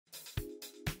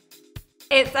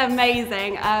It's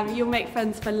amazing. You'll make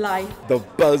friends for life. The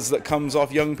buzz that comes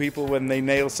off young people when they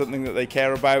nail something that they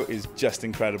care about is just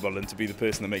incredible, and to be the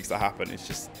person that makes that happen is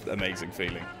just an amazing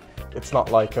feeling. It's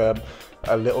not like a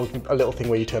little thing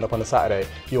where you turn up on a Saturday.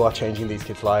 You are changing these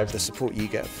kids' lives. The support you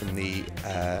get from the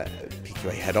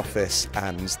PQA head office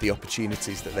and the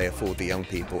opportunities that they afford the young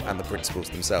people and the principals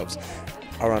themselves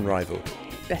are unrivaled.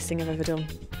 Best thing I've ever done.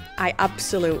 I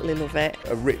absolutely love it.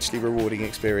 A richly rewarding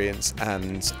experience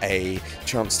and a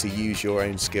chance to use your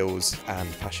own skills and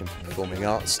passion for performing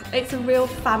arts. It's a real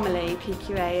family,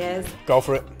 PQA is. Go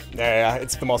for it. Yeah,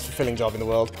 it's the most fulfilling job in the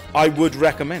world. I would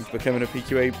recommend becoming a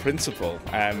PQA principal.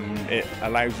 It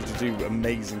allows you to do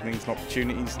amazing things and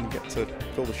opportunities, and you get to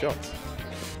call the shots.